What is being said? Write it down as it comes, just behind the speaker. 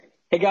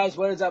Hey guys,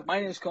 what is up? My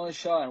name is Colin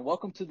Shaw, and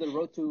welcome to the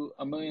Road to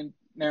a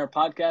Millionaire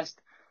podcast.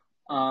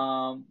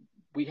 Um,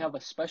 we have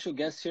a special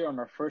guest here on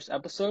our first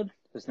episode.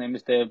 His name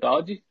is David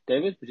Balaji.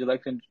 David, would you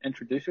like to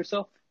introduce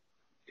yourself?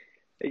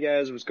 Hey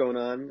guys, what's going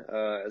on?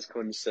 As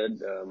Conan said,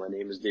 my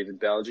name is David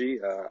Balji.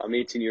 I'm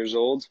 18 years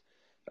old.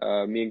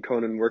 Me and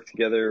Conan work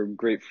together,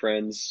 great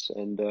friends,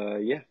 and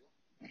yeah.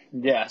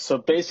 Yeah, so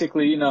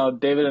basically,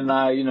 David and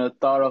I,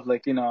 thought of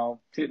like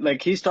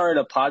he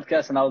started a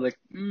podcast, and I was like,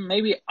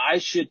 maybe I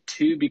should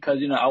too, because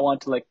I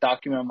want to like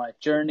document my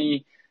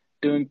journey,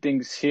 doing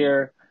things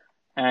here,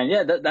 and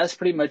yeah, that's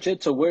pretty much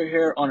it. So we're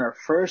here on our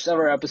first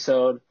ever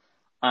episode,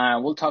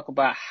 and we'll talk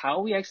about how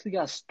we actually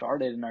got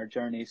started in our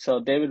journey. So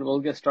David,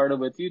 we'll get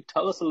started with you.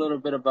 Tell us a little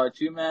bit about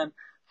you, man.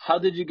 How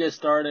did you get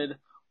started?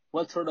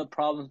 What sort of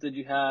problems did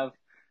you have,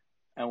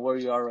 and where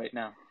you are right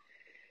now?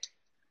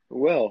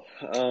 Well,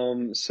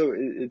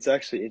 it's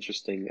actually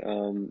interesting.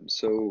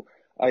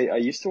 I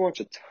used to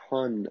watch a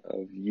ton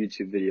of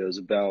YouTube videos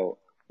about,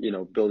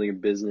 building a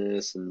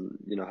business and,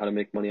 how to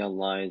make money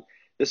online.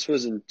 This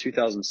was in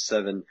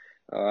 2007.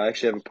 I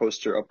actually have a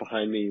poster up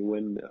behind me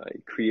when I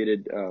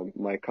created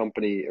my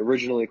company,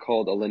 originally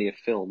called Alenia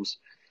Films.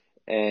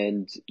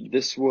 And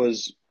this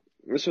was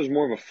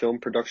more of a film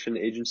production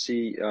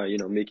agency,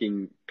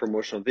 making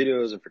promotional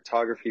videos and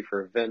photography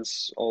for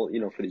events, all,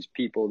 for these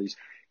people, these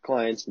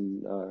clients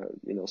and,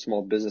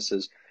 small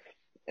businesses.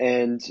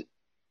 And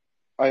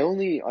I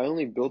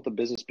only built the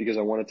business because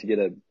I wanted to get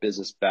a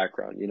business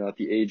background. At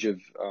the age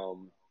of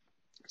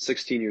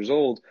 16 years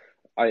old,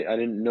 I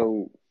didn't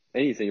know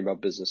anything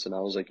about business. And I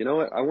was like, you know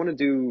what? I want to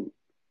do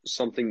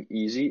something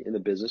easy in the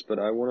business, but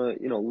I want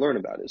to, learn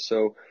about it.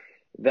 So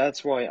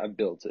that's why I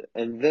built it.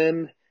 And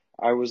then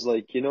I was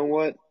like, you know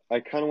what? I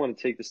kind of want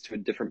to take this to a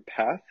different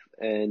path.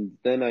 And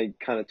then I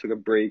kind of took a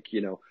break.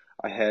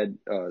 I had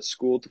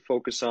school to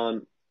focus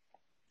on,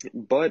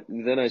 but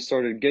then I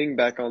started getting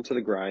back onto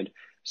the grind,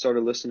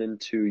 started listening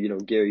to,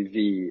 Gary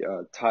Vee,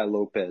 Ty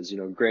Lopez,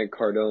 Grant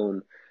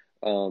Cardone,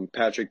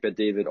 Patrick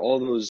Bet-David, all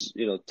those,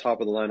 top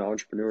of the line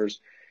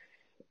entrepreneurs.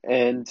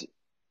 And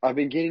I've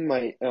been gaining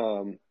my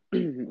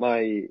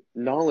my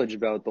knowledge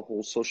about the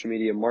whole social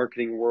media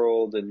marketing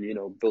world and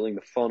building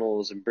the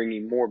funnels and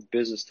bringing more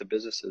business to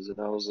businesses. And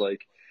I was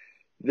like,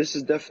 this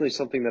is definitely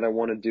something that I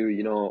want to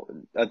do.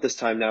 At this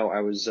time now,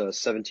 I was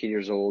 17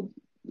 years old.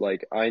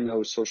 Like, I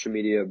know social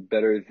media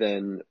better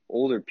than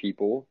older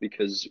people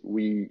because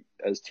we,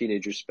 as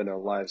teenagers, spend our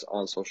lives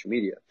on social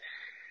media.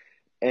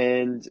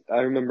 And I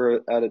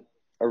remember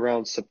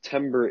around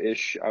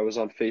September-ish, I was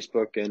on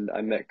Facebook and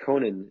I met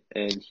Conan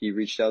and he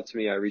reached out to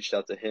me. I reached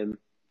out to him.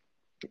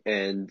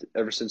 And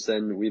ever since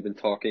then, we've been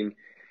talking.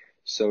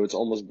 So it's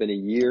almost been a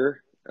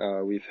year.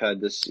 We've had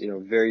this,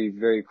 very,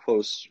 very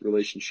close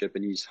relationship,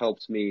 and he's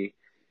helped me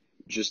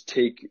just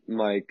take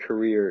my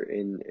career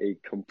in a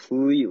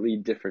completely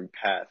different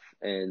path.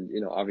 And,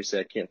 obviously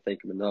I can't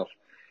thank him enough,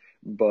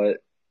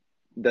 but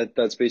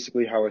that's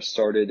basically how I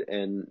started.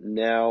 And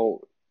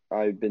now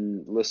I've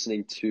been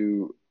listening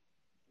to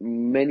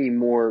many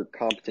more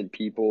competent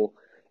people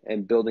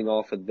and building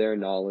off of their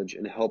knowledge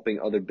and helping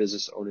other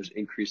business owners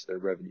increase their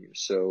revenue.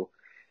 So,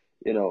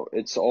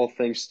 it's all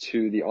thanks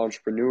to the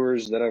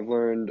entrepreneurs that I've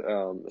learned,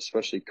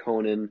 especially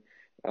Conan.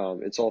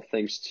 It's all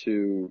thanks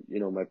to,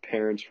 my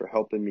parents for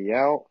helping me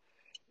out.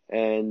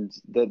 And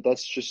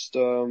that's just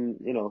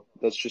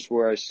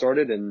where I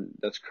started, and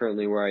that's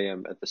currently where I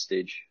am at the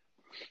stage.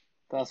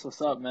 That's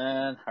what's up,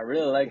 man. I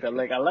really like that.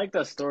 Like, I like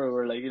that story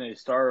where, like, you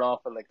started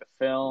off with like the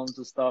films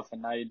and stuff,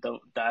 and now you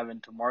dive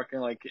into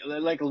marketing. Like,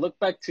 look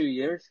back 2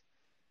 years,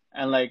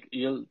 and like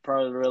you'll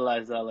probably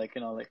realize that, like,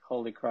 like,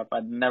 holy crap, I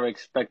never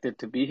expected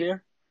to be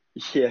here,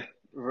 Yeah,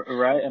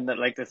 right? And that,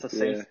 like, that's the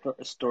same yeah.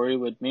 story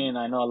with me. And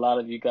I know a lot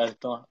of you guys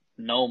don't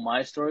know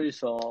my story,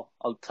 so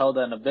I'll tell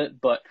that in a bit.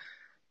 But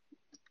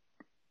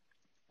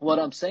what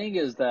I'm saying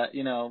is that,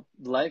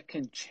 life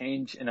can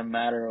change in a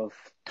matter of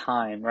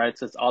time, right?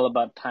 So it's all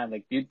about time.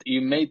 Like,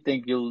 you may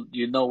think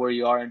you know where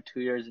you are in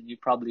 2 years, and you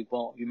probably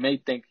won't. You may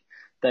think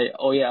that,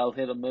 oh yeah, I'll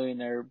hit a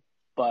millionaire,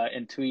 but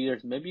in 2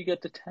 years maybe you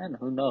get to 10.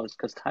 Who knows?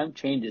 Because time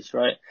changes,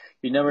 right?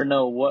 You never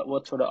know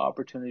what sort of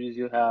opportunities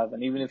you have,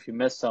 and even if you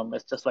miss some,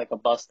 it's just like a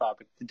bus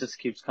stop. It just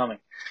keeps coming,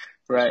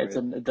 That's right?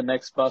 right. The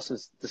next bus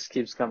is just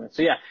keeps coming.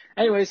 So yeah.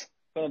 Anyways,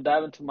 I'm gonna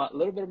dive into my a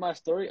little bit of my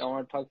story. I don't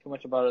want to talk too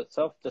much about it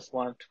itself. Just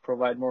wanted to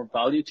provide more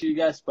value to you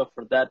guys. But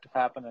for that to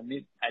happen,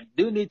 I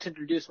do need to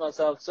introduce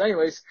myself. So,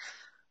 anyways,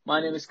 my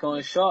name is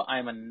Colin Shaw.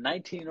 I'm a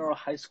 19-year-old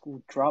high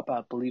school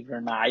dropout. Believe it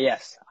or not,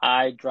 yes,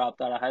 I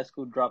dropped out of high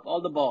school. Dropped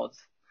all the balls.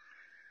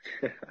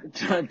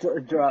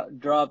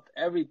 Dropped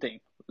everything.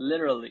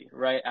 Literally,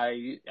 right?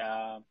 I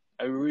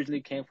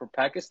originally came from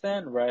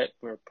Pakistan. Right,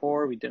 we were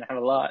poor. We didn't have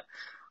a lot.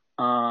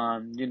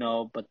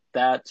 But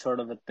that sort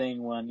of a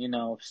thing when,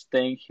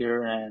 staying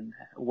here and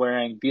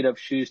wearing beat up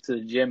shoes to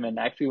the gym and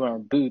actually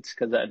wearing boots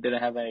because I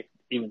didn't have any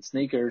even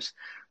sneakers,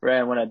 right?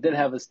 And when I did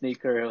have a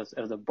sneaker, it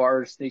was a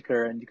bar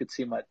sneaker and you could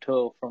see my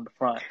toe from the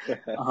front.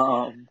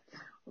 Um,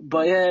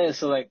 but yeah,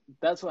 so like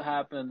that's what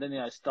happened. Then,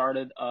 I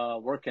started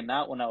working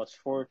out when I was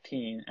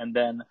 14, and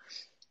then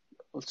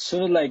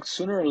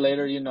sooner or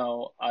later,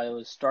 I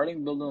was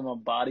starting building my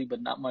body,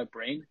 but not my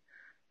brain,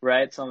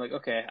 right? So I'm like,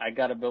 okay, I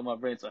gotta build my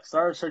brain. So I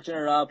started searching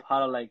it up, how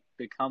to like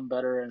become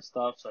better and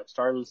stuff. So I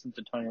started listening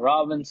to Tony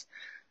Robbins,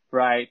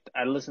 right?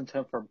 I listened to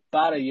him for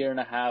about a year and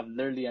a half,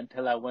 literally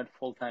until I went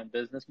full time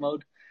business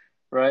mode,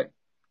 right?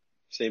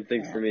 Same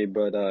thing for me,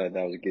 but that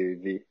was Gary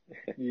V.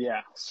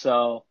 Yeah.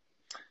 So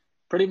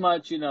pretty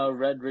much,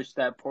 read Rich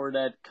Dad Poor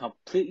Dad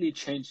completely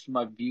changed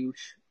my views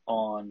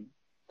on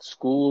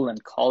school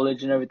and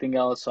college and everything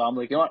else. So I'm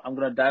like, you know what? I'm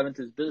gonna dive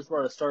into this business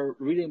world. I started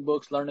reading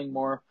books, learning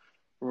more,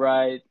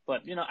 right?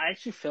 But I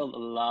actually failed a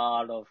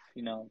lot of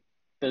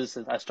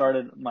businesses. I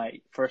started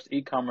my first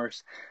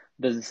e-commerce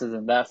businesses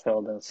and that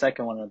failed. And the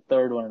second one, and the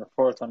third one, and the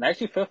fourth one.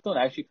 Actually, fifth one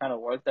actually kind of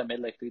worked. I made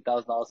like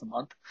 $3,000 a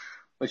month,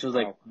 which was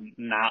like Wow.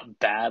 not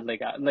bad.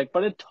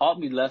 But it taught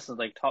me lessons.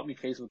 Like taught me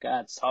Facebook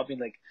ads, taught me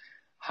like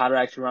how to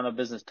actually run a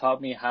business, taught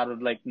me how to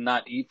like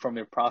not eat from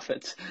your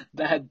profits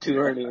that too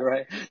early,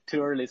 right?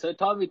 Too early. So it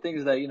taught me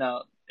things that,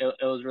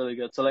 it was really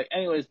good. So like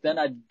anyways, then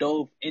I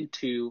dove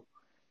into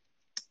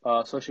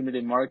social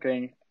media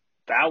marketing.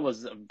 That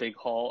was a big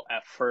haul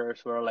at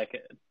first where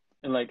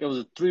it was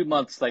a 3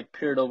 months like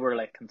period over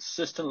like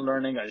consistent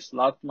learning. I just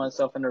locked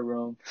myself in a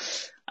room.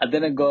 I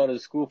didn't go to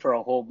school for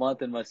a whole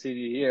month in my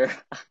senior year.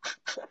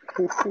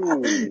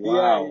 Ooh,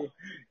 Yeah, wow.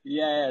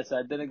 yeah. So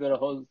I didn't go to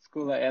whole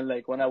school, and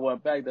like when I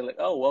went back, they're like,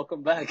 "Oh,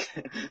 welcome back."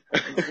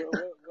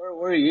 Where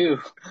were you?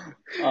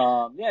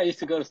 Yeah, I used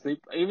to go to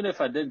sleep. Even if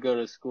I did go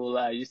to school,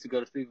 I used to go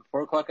to sleep at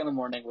 4 o'clock in the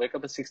morning, wake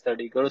up at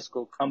 6:30, go to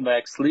school, come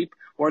back, sleep,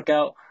 work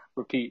out,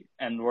 repeat,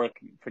 and work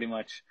pretty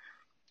much.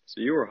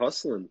 So you were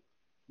hustling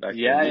back then.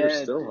 Yeah, You're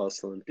yeah, still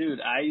hustling.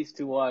 dude. I used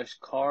to wash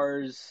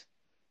cars,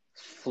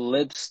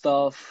 flip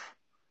stuff,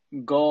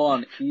 go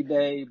on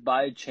eBay,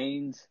 buy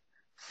chains,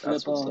 flip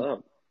That's what's them.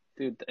 up.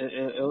 Dude,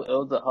 it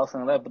was a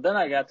hustle and that. But then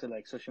I got to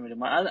like social media.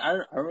 I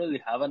don't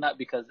really have a net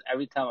because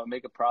every time I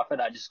make a profit,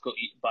 I just go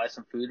buy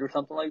some food or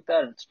something like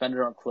that and spend it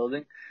on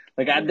clothing.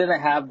 Like I Yeah.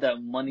 didn't have that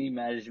money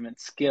management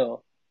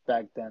skill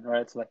back then,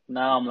 right? So like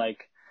now I'm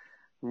like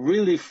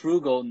really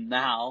frugal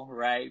now,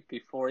 right?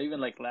 Before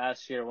even like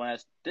last year when I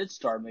did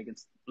start making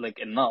like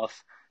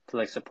enough to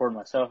like support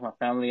myself, my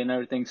family, and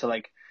everything. So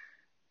like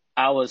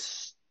I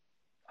was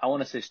I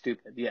want to say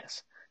stupid.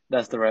 Yes,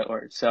 that's the right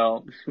word.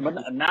 So, but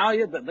now,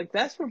 yeah, like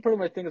that's what pretty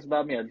much things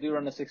about me. I do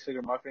run a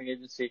six-figure marketing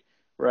agency,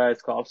 right?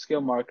 It's called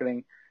Upscale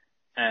Marketing,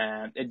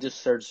 and it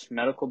just serves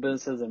medical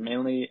businesses and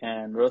mainly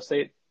and real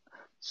estate.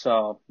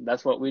 So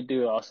that's what we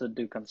do. I also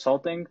do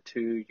consulting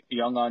to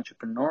young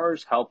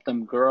entrepreneurs, help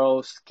them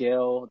grow,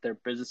 scale their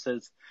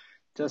businesses.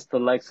 Just the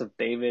likes of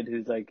David,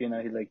 who's like, he's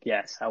like,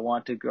 yes, I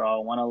want to grow,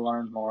 I want to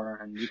learn more,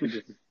 and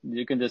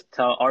you can just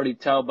already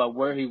tell by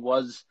where he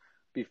was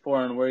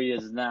before and where he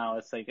is now.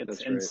 It's like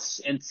it's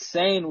That's right.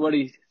 insane what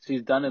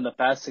he's done in the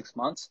past 6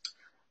 months.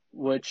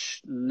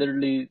 Which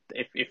literally,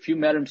 if you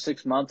met him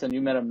 6 months and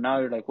you met him now,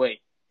 you're like, wait,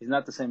 he's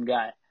not the same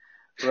guy,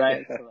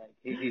 right? So like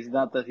he's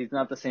not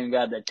the same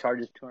guy that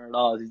charges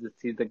 $200.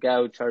 He's the guy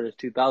who charges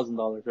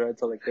 $2,000, right?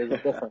 So like there's a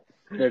difference.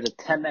 There's a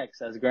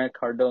 10x as Grant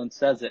Cardone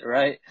says it,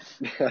 right?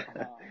 Um,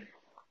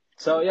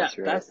 so yeah, That's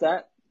right. that's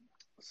that.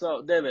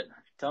 So David,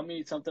 tell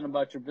me something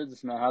about your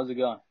business now. How's it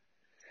going?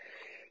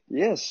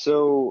 Yeah,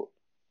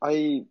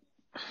 I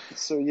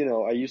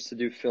I used to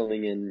do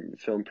filming and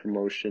film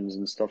promotions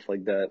and stuff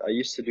like that. I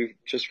used to do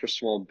just for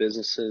small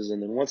businesses,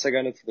 and then once I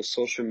got into the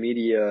social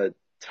media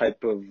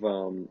type of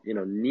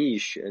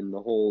niche and the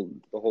whole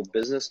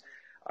business,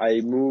 I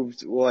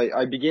moved. Well,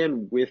 I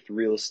began with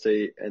real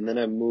estate, and then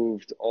I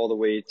moved all the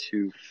way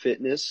to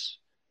fitness.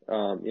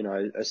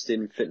 I stayed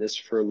in fitness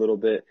for a little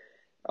bit.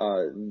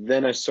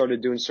 Then I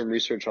started doing some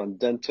research on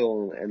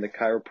dental and the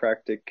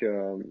chiropractic,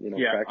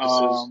 Yeah.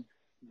 practices.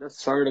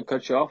 Sorry to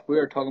cut you off. We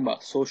are talking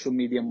about social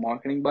media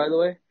marketing, by the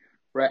way,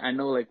 right? I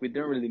know, like, we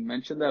didn't really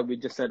mention that. We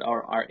just said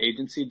our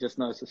agency. Just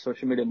now, it's a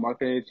social media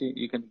marketing agency.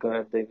 You can go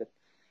ahead, David.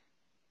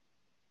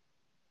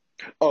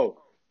 Oh,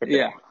 okay.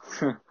 Yeah.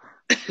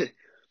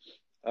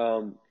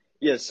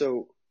 Yeah,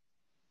 so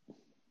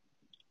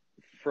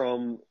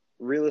from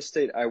real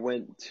estate, I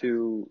went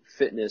to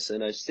fitness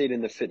and I stayed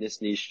in the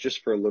fitness niche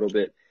just for a little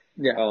bit.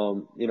 Yeah.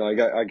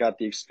 I got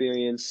the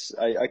experience.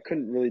 I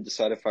couldn't really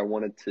decide if I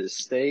wanted to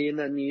stay in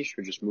that niche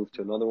or just move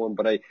to another one,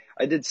 but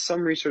I did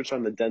some research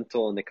on the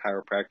dental and the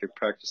chiropractic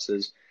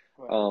practices.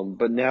 Right.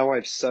 But now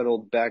I've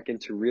settled back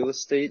into real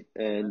estate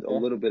and a Okay.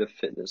 little bit of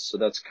fitness. So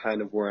that's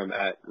kind of where I'm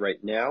at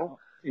right now.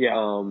 Yeah.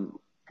 Um,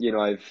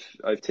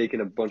 I've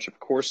taken a bunch of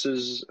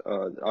courses,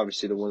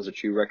 obviously the ones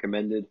that you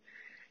recommended,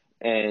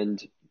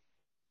 and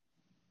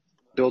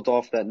built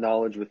off that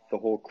knowledge with the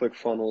whole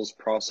ClickFunnels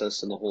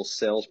process and the whole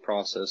sales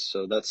process.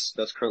 So that's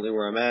currently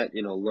where I'm at,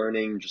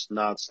 learning just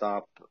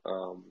nonstop,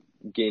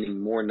 gaining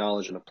more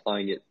knowledge and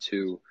applying it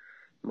to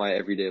my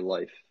everyday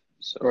life.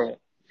 So Right.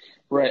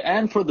 Right.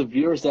 And for the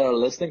viewers that are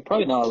listening,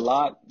 probably not a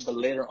lot, but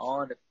later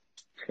on, if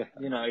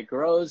it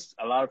grows,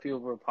 a lot of people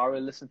will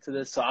probably listen to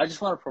this. So I just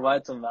want to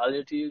provide some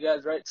value to you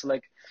guys, right? So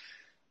like,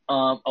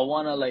 I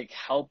want to like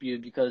help you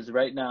because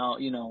right now,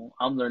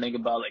 I'm learning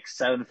about like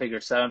seven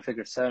figures, seven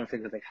figures, seven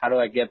figures. Like, how do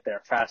I get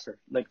there faster?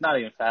 Like, not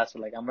even faster.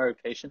 Like, I'm very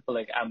patient, but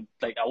like,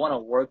 I want to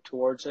work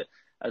towards it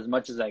as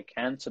much as I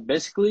can. So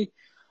basically,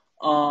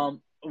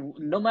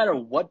 no matter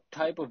what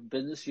type of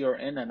business you're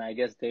in, and I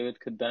guess David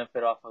could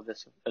benefit off of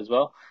this as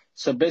well.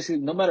 So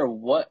basically, no matter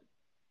what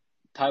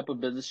type of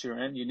business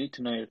you're in, you need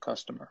to know your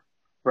customer,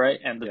 right?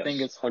 And the thing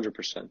Yes, is,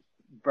 100%.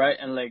 right?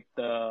 And like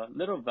the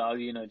little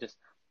value, just,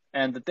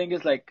 and the thing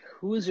is like,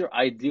 who is your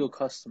ideal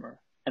customer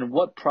and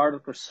what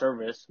product or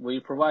service will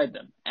you provide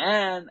them?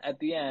 And at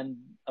the end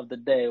of the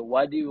day,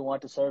 why do you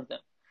want to serve them?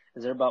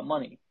 Is it about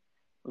money?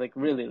 Like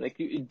really,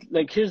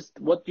 like here's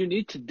what you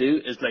need to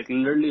do is like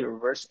literally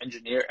reverse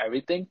engineer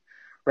everything,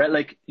 right?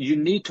 Like you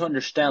need to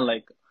understand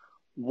like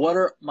what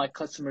are my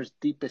customers'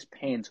 deepest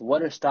pains?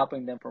 What are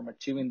stopping them from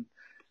achieving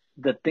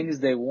the things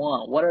they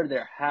want? What are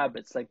their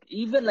habits? Like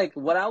even like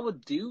what I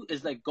would do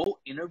is like go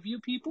interview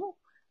people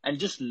and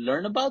just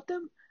learn about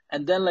them.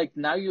 And then like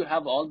now you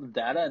have all the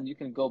data and you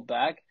can go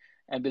back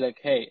and be like,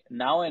 hey,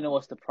 now I know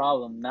what's the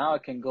problem. Now I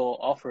can go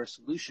offer a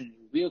solution in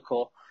your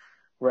vehicle,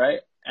 right?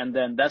 And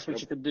then that's what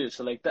Yep. you could do.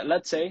 So like that,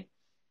 let's say,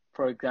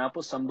 for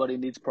example, somebody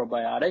needs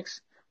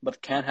probiotics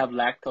but can't have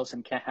lactose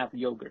and can't have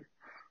yogurt,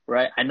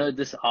 right? I know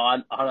this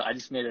odd, I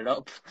just made it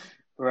up,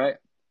 right?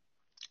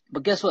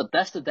 But guess what?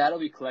 That's the data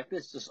we collected.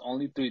 It's just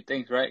only three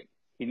things, right?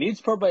 He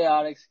needs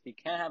probiotics, he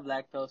can't have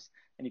lactose,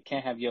 and he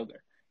can't have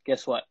yogurt.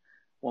 Guess what?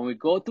 When we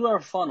go through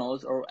our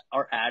funnels or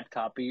our ad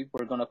copy,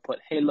 we're going to put,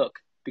 hey, look,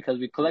 because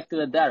we collected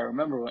the data.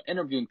 Remember, we're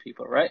interviewing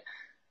people, right?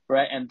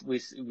 Right? And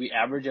we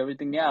average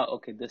everything out.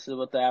 Okay, this is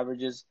what the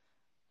averages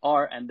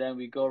are. And then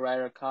we go write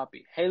our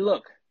copy. Hey,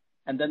 look.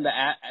 And then the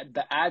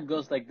ad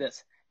goes like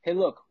this. Hey,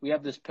 look, we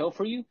have this pill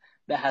for you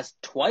that has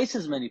twice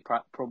as many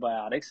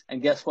probiotics.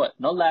 And guess what?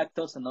 No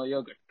lactose and no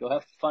yogurt. Go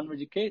have fun with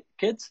your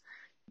kids.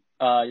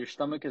 Your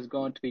stomach is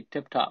going to be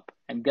tip top.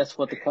 And guess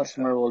what the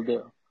customer will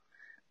do?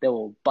 They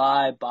will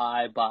buy,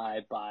 buy,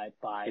 buy, buy,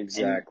 buy. And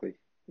Exactly.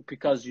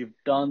 because you've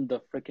done the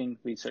freaking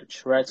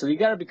research, right? So you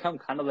got to become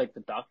kind of like the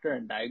doctor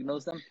and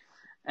diagnose them.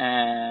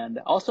 And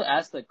also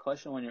ask that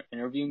question when you're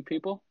interviewing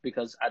people,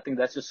 because I think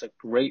that's just a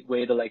great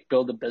way to like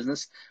build a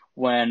business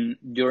when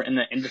you're in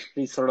an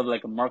industry, sort of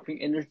like a marketing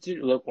industry,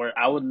 where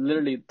I would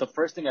literally, the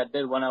first thing I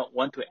did when I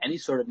went to any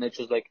sort of niche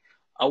was like,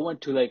 I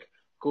went to like,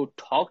 go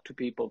talk to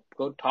people,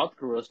 go talk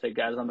to real estate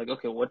guys. I'm like,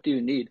 okay, what do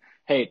you need?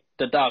 Hey,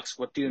 the docs,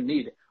 what do you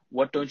need?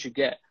 What don't you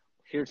get?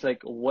 Here's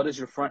like, what is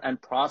your front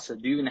end process?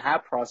 Do you even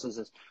have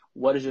processes?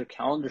 What is your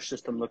calendar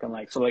system looking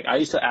like? So like, I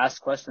used to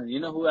ask questions. You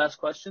know who asks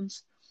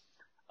questions?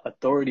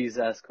 Authorities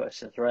ask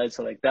questions, right?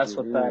 So like, that's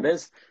what that Hmm.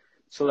 is.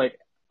 So like,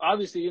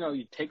 obviously,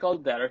 you take all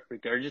the data,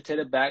 regurgitate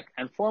it back,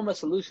 and form a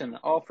solution,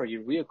 offer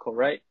your vehicle,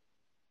 right?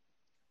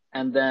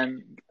 And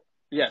then,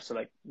 yeah. So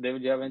like, David,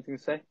 do you have anything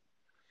to say?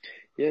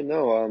 Yeah,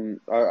 no,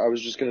 I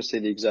was just gonna say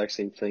the exact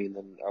same thing, and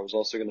then I was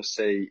also gonna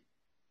say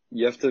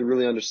you have to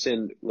really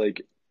understand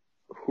like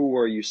who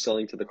are you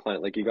selling to the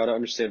client? Like you got to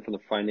understand from the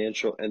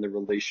financial and the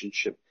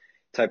relationship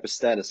type of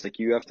status. Like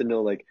you have to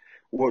know like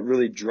what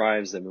really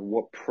drives them and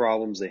what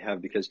problems they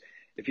have because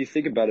if you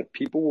think about it,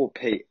 people will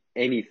pay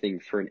anything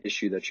for an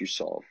issue that you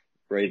solve,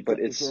 right? But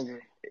Exactly.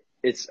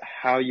 it's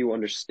how you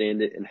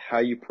understand it and how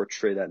you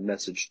portray that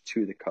message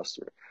to the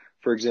customer.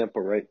 For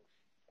example, right?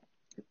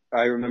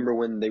 I remember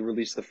when they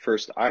released the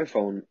first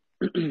iPhone,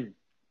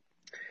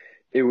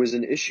 it was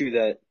an issue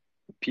that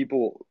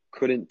people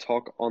couldn't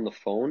talk on the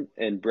phone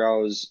and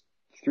browse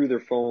through their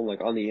phone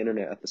like on the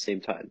internet at the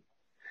same time.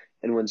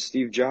 And when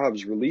Steve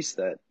Jobs released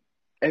that,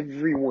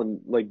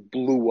 everyone like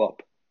blew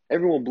up.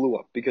 Everyone blew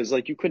up because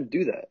like you couldn't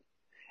do that.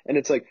 And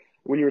it's like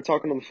when you were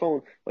talking on the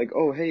phone, like,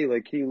 oh hey,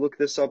 like can you look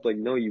this up? Like,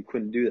 no, you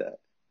couldn't do that.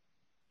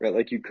 Right?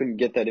 Like you couldn't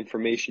get that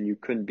information. You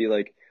couldn't be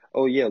like,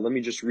 oh yeah, let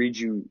me just read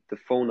you the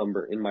phone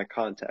number in my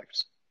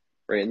contacts.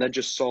 Right? And that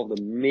just solved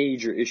a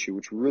major issue,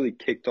 which really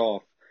kicked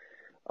off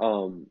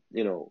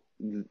you know,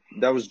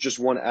 that was just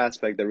one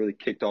aspect that really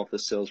kicked off the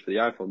sales for the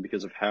iPhone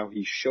because of how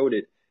he showed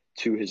it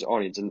to his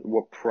audience and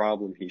what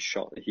problem he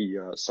solved.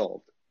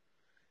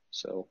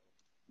 So,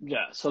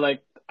 Yeah, so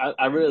like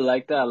I really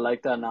like that. I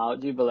like that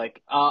analogy, but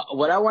like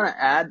what I want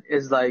to add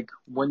is like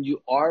when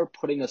you are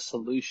putting a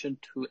solution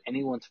to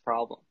anyone's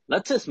problem.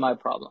 Let's say it's my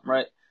problem,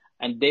 right?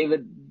 And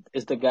David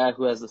is the guy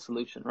who has the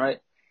solution, right?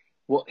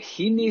 What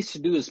he needs to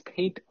do is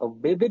paint a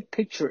vivid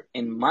picture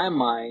in my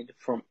mind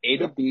from A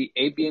to yep, B,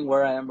 A being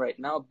where I am right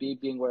now, B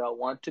being where I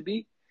want to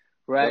be,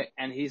 right? yep,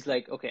 And he's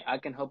like, okay, I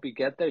can help you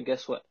get there.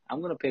 Guess what?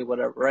 I'm gonna pay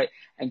whatever, right?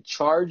 And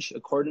charge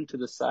according to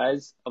the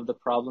size of the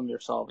problem you're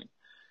solving,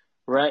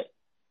 right?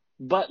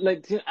 But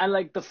like, and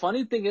like the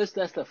funny thing is,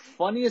 that's the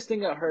funniest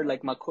thing I heard.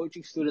 Like my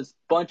coaching students,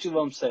 bunch of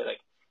them say like,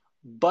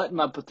 but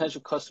my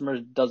potential customer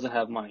doesn't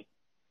have money.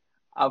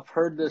 I've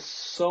heard this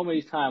so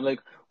many times.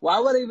 Like, why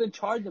would I even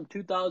charge them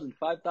 $2,000,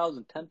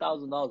 $5,000,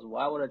 $10,000?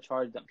 Why would I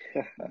charge them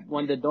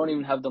when they don't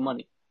even have the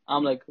money?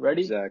 I'm like,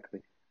 ready?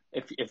 exactly.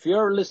 If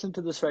you're listening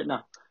to this right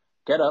now,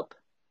 get up,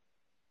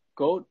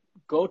 go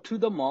go to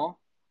the mall,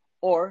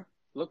 or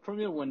look from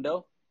your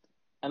window,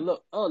 And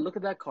look, oh, look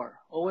at that car.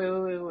 Oh,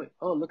 wait.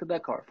 Oh, look at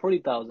that car.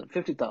 40,000,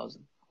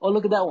 50,000. Oh,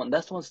 look at that one.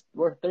 That's one's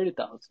worth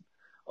 30,000.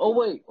 Oh,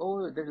 wait,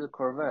 there's a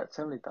Corvette,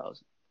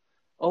 70,000.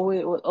 Oh,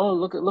 wait. Oh,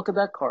 look at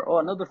that car. Oh,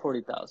 another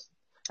 40,000.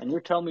 And you're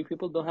telling me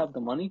people don't have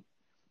the money?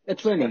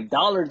 It's raining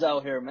dollars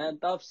out here, man.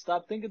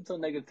 Stop thinking so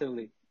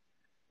negatively.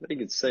 They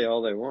can say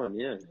all they want,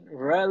 yeah.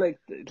 Right?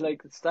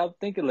 Like, stop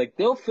thinking. Like,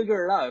 they'll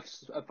figure it out.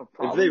 If a If they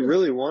problem is,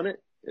 really want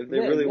it, yeah,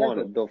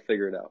 exactly. they'll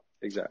figure it out.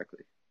 Exactly.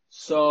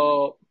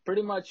 So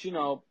pretty much, you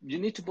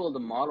need to build a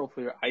model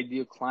for your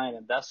ideal client,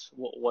 and that's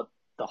what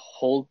the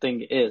whole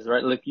thing is,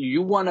 right? Like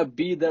you want to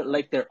be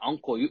like their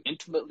uncle. You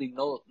intimately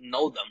know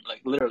them,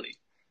 like literally,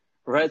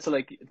 right? So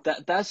like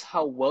that's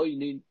how well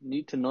you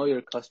need to know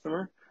your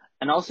customer.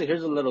 And also,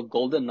 here's a little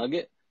golden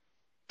nugget: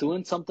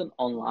 doing something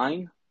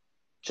online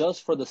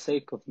just for the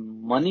sake of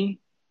money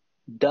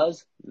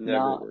does Never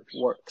not works.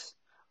 works,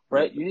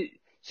 right? Never.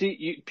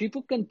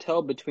 People can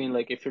tell between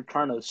like if you're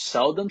trying to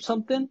sell them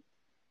something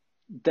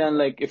than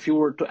like if you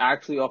were to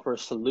actually offer a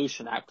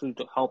solution, actually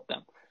to help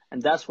them.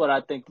 And that's what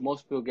I think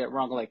most people get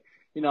wrong. Like,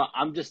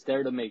 I'm just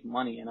there to make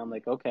money. And I'm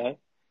like, okay,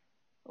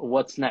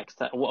 what's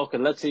next? Well, okay,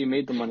 let's say you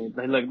made the money.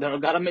 They're like, they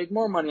gotta make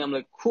more money. I'm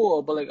like,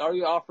 cool, but like, are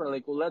you offering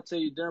like, well, let's say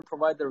you didn't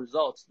provide the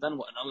results, then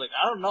what? And I'm like,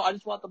 I don't know. I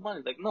just want the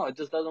money. Like, no, it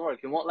just doesn't work.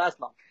 It won't last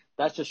long.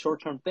 That's just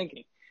short-term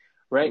thinking,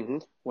 right? Hmm.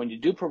 When you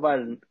do provide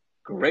a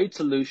great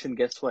solution,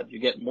 guess what? You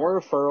get more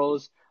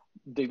referrals.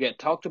 They get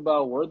talked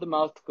about, word of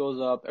mouth goes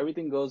up,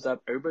 everything goes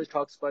up, everybody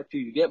talks about you,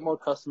 you get more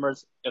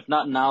customers, if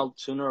not now,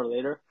 sooner or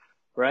later,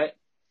 right?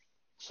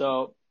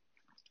 So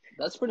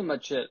that's pretty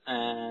much it.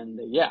 And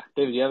yeah,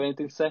 David, you have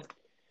anything to say?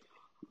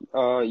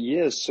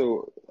 Yeah,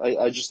 so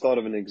I just thought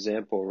of an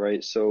example,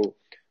 right? So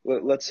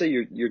let's say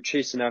you're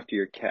chasing after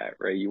your cat,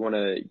 right? You want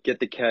to get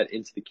the cat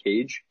into the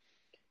cage.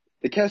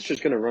 The cat's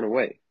just going to run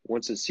away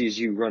once it sees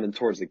you running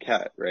towards the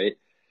cat, right?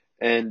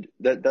 And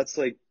that's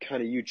like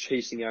kind of you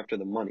chasing after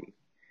the money.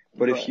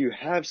 But if Right. you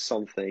have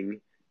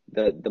something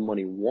that the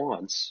money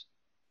wants,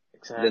 then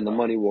the Exactly.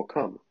 money will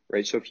come,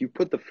 right? So if you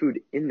put the food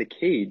in the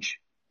cage,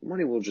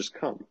 money will just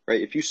come,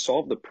 right? If you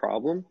solve the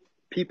problem,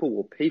 people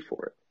will pay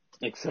for it,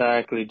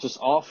 Exactly. Just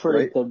offer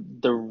right?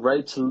 the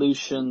right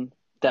solution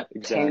that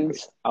Exactly.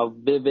 paints a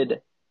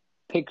vivid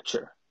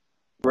picture,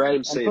 You right?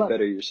 couldn't say it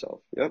better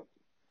yourself. Yep.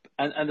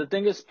 And the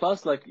thing is,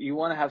 plus, like, you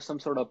want to have some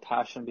sort of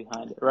passion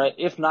behind it, right?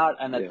 If not,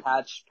 an Yeah.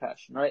 attached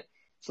passion, right?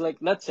 So, like,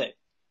 let's say,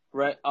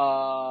 right,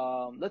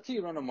 let's say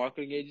you run a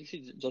marketing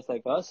agency just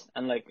like us,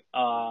 and like,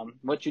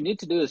 what you need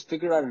to do is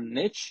figure out a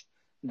niche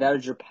that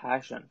is your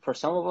passion. For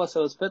some of us, it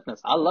was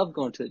fitness. I love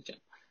going to the gym,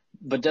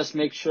 but just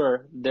make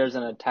sure there's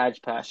an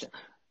attached passion.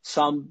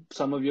 Some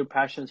of your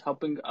passion is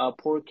helping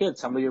poor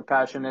kids. Some of your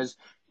passion is,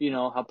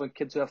 helping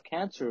kids who have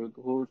cancer.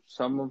 Who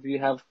some of you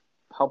have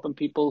helping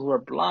people who are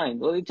blind.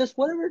 Well, it just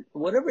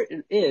whatever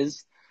it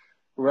is,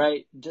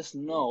 right? Just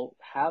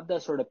have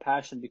that sort of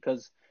passion,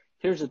 because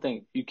here's the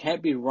thing: you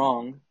can't be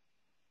wrong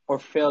or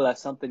fail at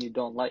something you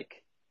don't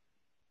like,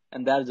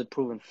 and that is a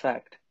proven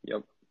fact, Yep.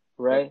 Yep.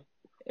 right?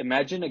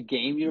 Imagine a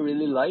game you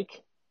really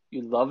like,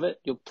 you love it,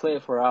 you'll play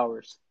it for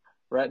hours,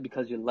 right?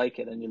 Because you like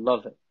it and you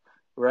love it,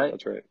 right?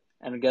 That's right.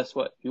 And guess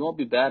what? You won't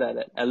be bad at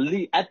it.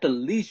 At the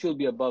least, you'll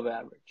be above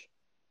average,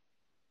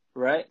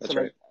 right? So That's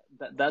like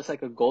right. that's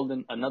like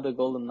another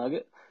golden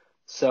nugget.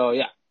 So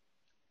yeah.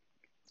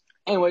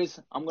 Anyways,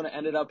 I'm gonna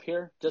end it up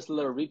here. Just a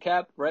little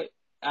recap, right?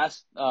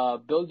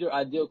 Build your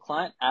ideal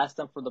client, ask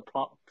them for the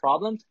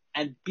problems,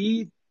 and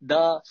be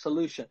the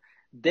solution.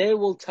 They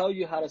will tell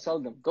you how to sell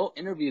them. Go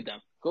interview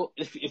them. Go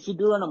if you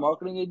do run a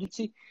marketing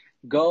agency,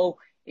 go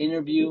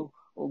interview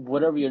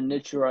whatever your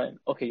niche you're in.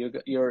 Okay,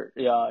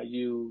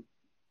 you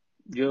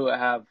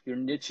have your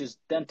niche is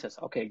dentist.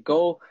 Okay,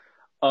 go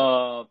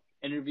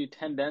interview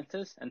 10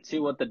 dentists and see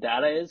what the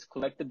data is,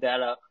 collect the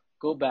data,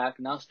 go back,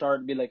 now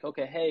start be like,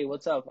 okay, hey,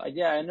 what's up?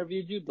 Yeah, I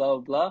interviewed you, blah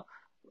blah blah.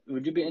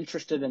 Would you be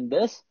interested in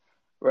this?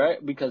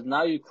 Right? Because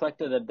now you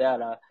collected the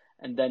data,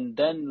 and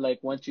then like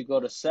once you go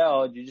to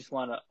sell, you just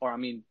want to, or I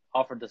mean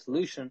offer the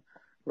solution,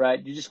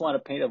 right? You just want to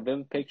paint a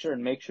vivid picture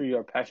and make sure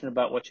you're passionate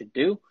about what you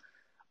do,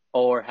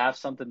 or have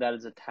something that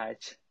is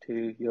attached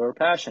to your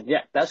passion.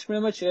 Yeah, that's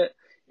pretty much it.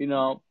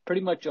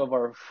 Pretty much of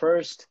our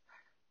first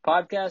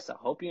podcast. I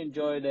hope you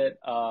enjoyed it.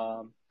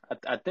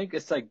 I think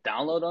it's like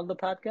download on the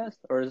podcast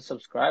or is it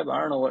subscribe. I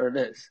don't know what it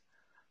is.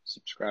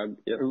 Subscribe.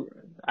 Yep.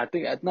 I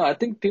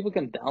think people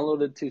can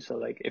download it too. So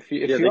like Yeah, if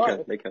you they are,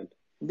 can. They can.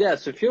 yeah.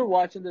 So if you're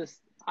watching this,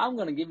 I'm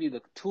gonna give you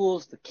the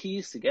tools, the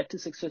keys to get to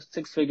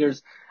six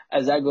figures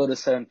as I go to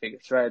seven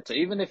figures, right? So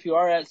even if you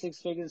are at six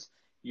figures,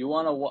 you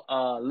want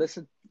to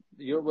listen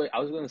your way. I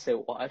was gonna say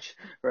watch,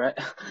 right?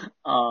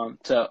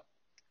 So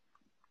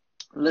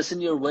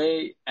listen your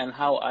way and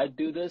how I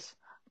do this.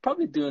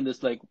 Probably doing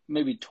this like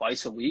maybe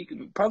twice a week,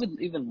 probably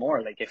even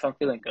more. Like if I'm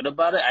feeling good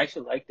about it, I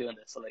actually like doing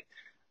this. So like,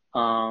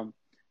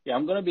 yeah,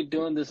 I'm gonna be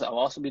doing this. I'll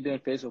also be doing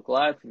Facebook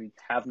Live. If you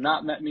have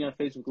not met me on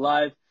Facebook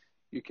Live,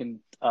 you can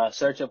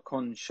search up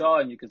Conan Shaw,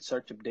 and you can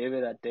search up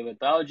David at David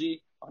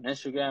Bauji on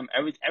Instagram.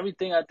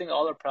 Everything. I think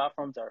all our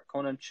platforms are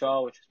Conan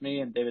Shaw, which is me,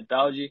 and David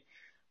Bauji.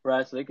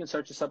 right? So they can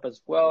search us up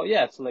as well.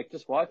 Yeah, so like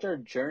just watch our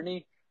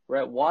journey,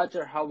 right? Watch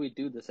how we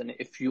do this. And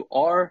if you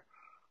are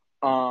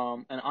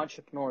an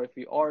entrepreneur, if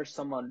you are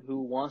someone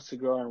who wants to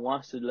grow and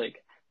wants to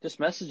like just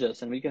message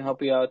us and we can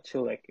help you out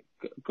to like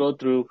go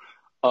through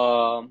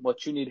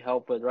what you need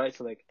help with, right?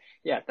 So like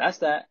yeah, that's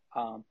that.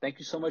 Thank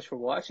you so much for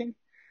watching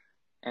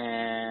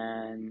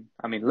and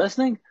I mean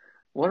listening.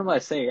 What am I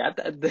saying?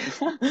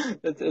 It's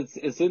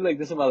like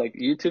this is my like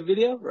YouTube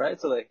video,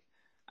 right? So like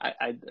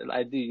I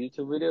do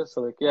YouTube videos. So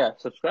like yeah,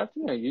 subscribe to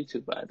me on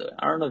YouTube by the way.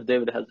 I don't know if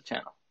David has a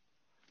channel.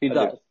 He I do.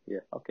 does. Yeah.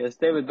 Okay, it's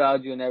David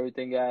Balju and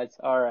everything, guys.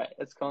 All right,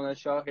 let's call the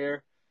show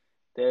here.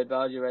 David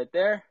Balju right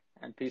there,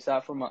 and peace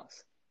out from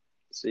us.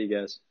 See you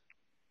guys.